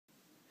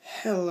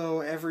Hello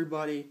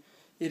everybody.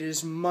 It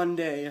is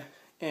Monday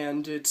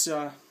and it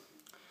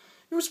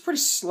was a pretty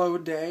slow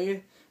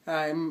day.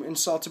 I'm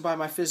insulted by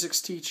my physics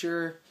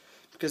teacher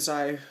because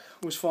I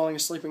was falling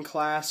asleep in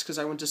class because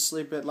I went to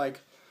sleep at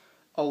like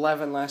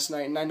 11 last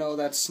night, and I know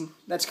that's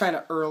kind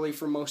of early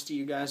for most of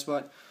you guys,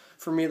 but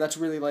for me that's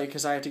really late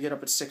because I had to get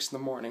up at 6 in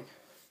the morning.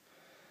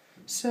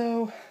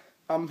 So,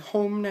 I'm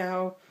home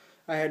now.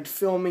 I had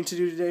filming to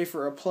do today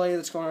for a play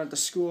that's going on at the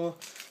school,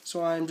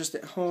 so I'm just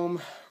at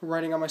home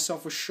writing on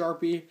myself with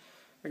Sharpie.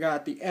 I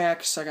got the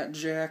X, I got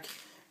Jack,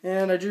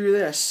 and I drew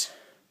this.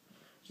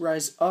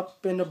 Rise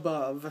up and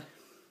above.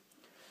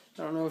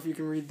 I don't know if you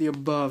can read the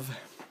above,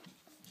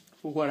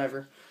 but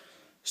whatever.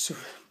 So,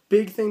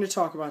 big thing to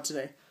talk about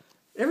today.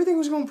 Everything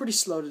was going pretty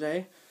slow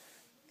today,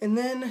 and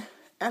then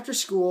after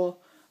school,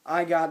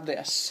 I got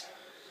this.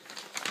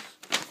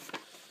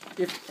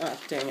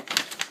 Dang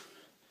it.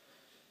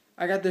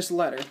 I got this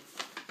letter.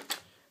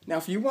 Now,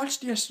 if you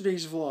watched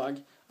yesterday's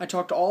vlog, I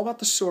talked all about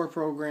the SOAR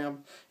program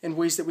and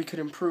ways that we could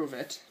improve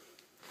it.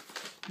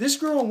 This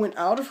girl went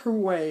out of her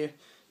way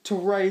to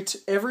write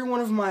every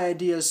one of my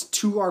ideas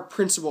to our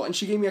principal, and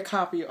she gave me a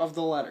copy of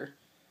the letter.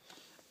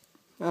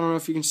 I don't know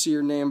if you can see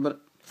her name,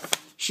 but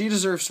she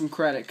deserves some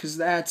credit, because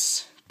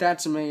that's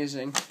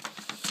amazing.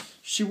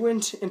 She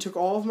went and took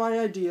all of my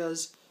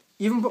ideas,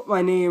 even put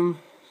my name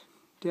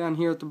down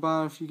here at the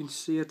bottom, if you can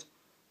see it.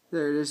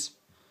 There it is.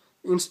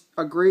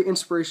 A great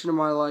inspiration in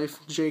my life,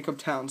 Jacob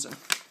Townsend.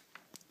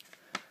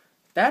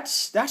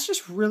 That's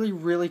just really,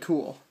 really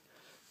cool.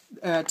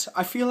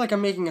 I feel like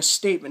I'm making a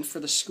statement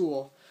for the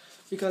school,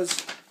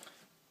 because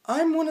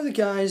I'm one of the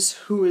guys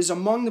who is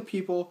among the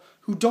people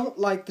who don't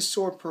like the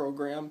SOAR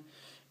program,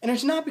 and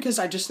it's not because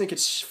I just think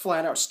it's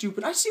flat out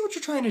stupid. I see what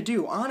you're trying to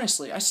do,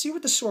 honestly. I see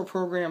what the SOAR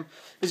program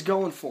is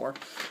going for,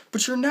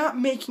 but you're not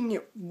making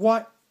it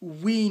what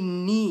we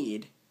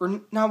need,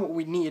 or not what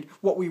we need,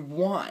 what we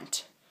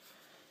want.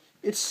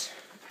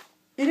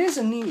 It is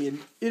a need.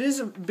 It is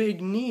a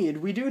big need.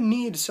 We do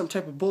need some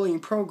type of bullying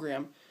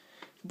program,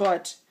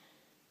 but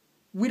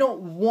we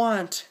don't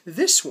want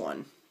this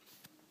one,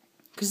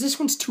 because this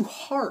one's too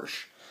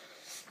harsh.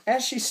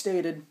 As she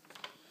stated,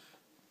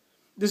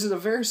 this is a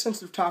very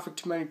sensitive topic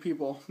to many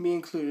people, me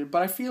included,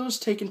 but I feel it's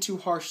taken too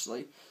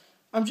harshly.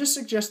 I'm just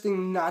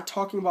suggesting not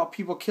talking about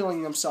people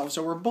killing themselves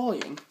over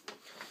bullying,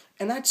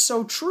 and that's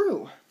so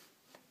true.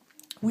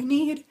 We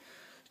need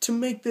to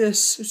make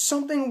this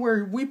something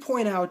where we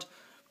point out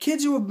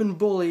kids who have been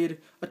bullied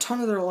a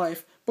ton of their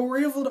life, but were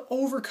able to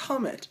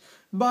overcome it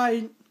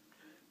by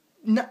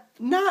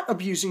not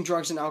abusing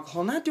drugs and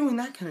alcohol, not doing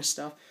that kind of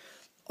stuff,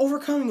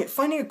 overcoming it,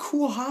 finding a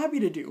cool hobby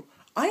to do.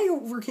 I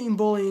overcame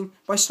bullying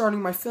by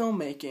starting my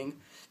filmmaking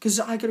because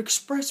I could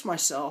express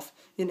myself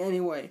in any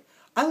way.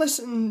 I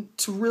listened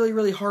to really,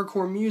 really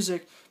hardcore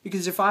music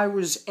because if I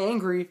was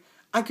angry,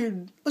 I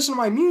could listen to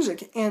my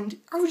music, and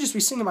I would just be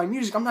singing my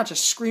music. I'm not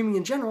just screaming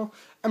in general.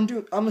 I'm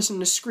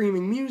listening to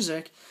screaming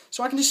music,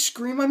 so I can just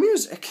scream my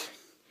music.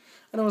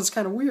 I know it's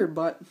kind of weird,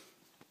 but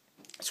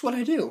it's what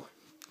I do.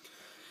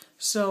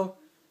 So,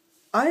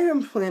 I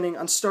am planning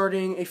on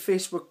starting a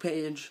Facebook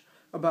page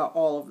about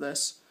all of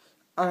this.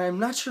 I'm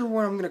not sure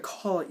what I'm going to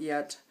call it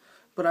yet,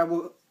 but I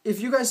will.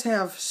 If you guys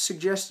have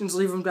suggestions,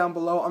 leave them down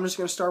below. I'm just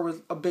going to start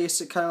with a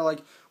basic kind of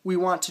like, we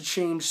want to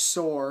change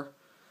SOAR,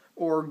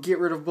 or get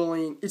rid of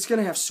bullying. It's going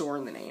to have SOAR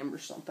in the name or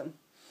something.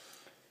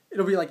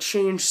 It'll be like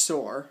change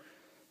SOAR.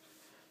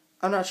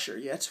 I'm not sure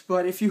yet,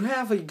 but if you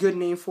have a good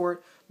name for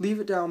it, leave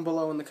it down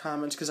below in the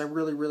comments, because I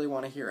really, really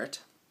want to hear it.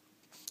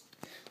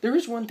 There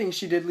is one thing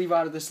she did leave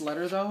out of this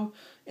letter, though,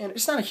 and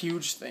it's not a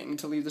huge thing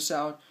to leave this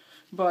out,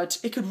 but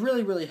it could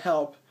really, really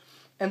help,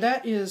 and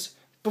that is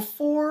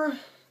before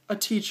a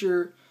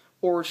teacher,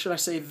 or should I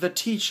say the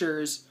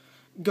teachers,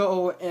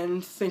 go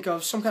and think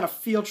of some kind of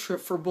field trip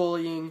for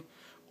bullying,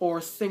 or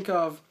think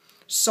of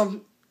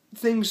some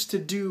things to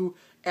do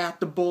at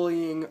the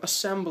bullying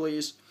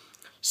assemblies,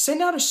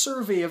 send out a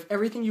survey of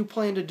everything you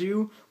plan to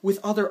do with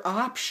other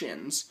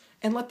options,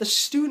 and let the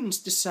students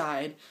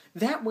decide.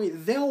 That way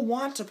they'll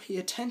want to pay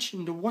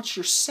attention to what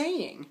you're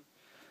saying.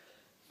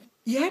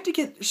 You have to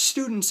get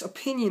students'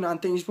 opinion on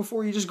things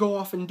before you just go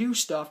off and do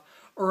stuff,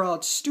 or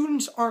else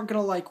students aren't going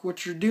to like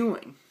what you're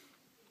doing.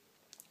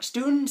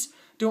 Students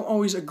don't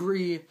always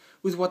agree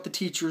with what the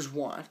teachers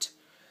want.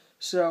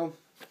 So,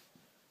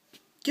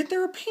 get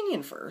their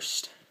opinion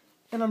first.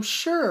 And I'm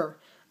sure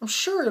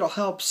it'll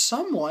help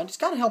somewhat. It's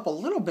got to help a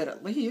little bit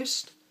at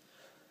least.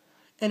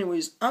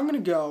 Anyways, I'm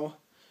going to go,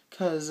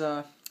 because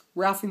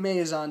Ralphie May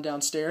is on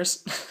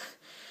downstairs.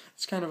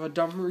 It's kind of a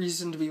dumb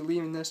reason to be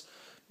leaving this.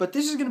 But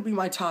this is going to be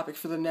my topic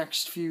for the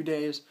next few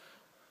days.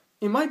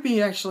 It might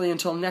be actually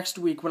until next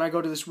week when I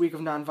go to this Week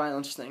of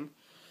Nonviolence thing.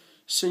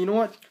 So you know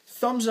what?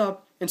 Thumbs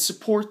up and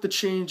support the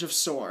change of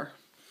SOAR.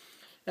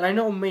 And I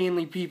know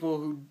mainly people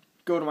who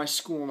go to my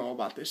school know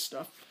about this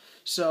stuff.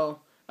 So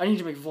I need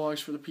to make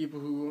vlogs for the people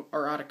who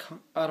are out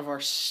of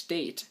our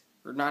state,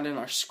 or not in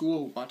our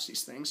school, who watch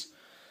these things.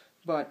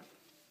 But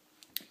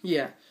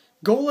yeah,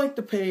 go like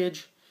the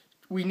page.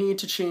 We need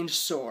to change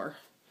SOAR.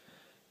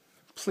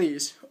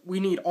 Please. we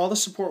need all the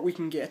support we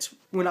can get.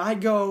 When I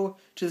go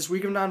to this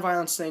Week of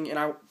Nonviolence thing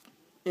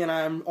and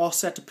I'm all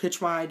set to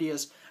pitch my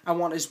ideas, I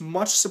want as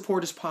much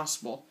support as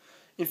possible.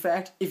 In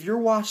fact, if you're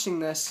watching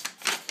this,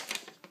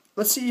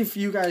 let's see if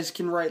you guys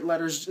can write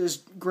letters as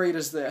great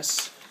as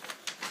this.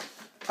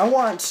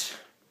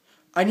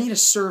 I need a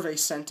survey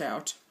sent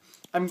out.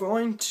 I'm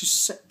going to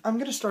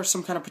start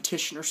some kind of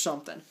petition or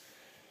something.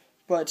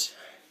 But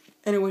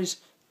anyways,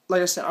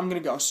 like I said, I'm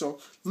going to go. So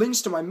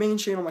links to my main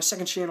channel, my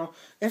second channel,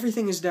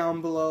 everything is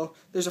down below.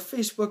 There's a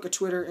Facebook, a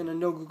Twitter, and a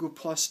No Google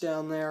Plus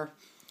down there.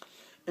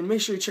 And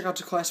make sure you check out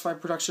Declassified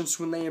Productions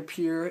when they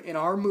appear in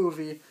our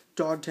movie,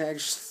 Dog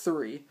Tags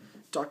 3.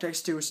 Dog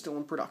Tags 2 is still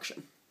in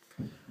production.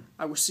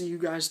 I will see you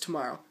guys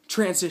tomorrow.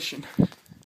 Transition.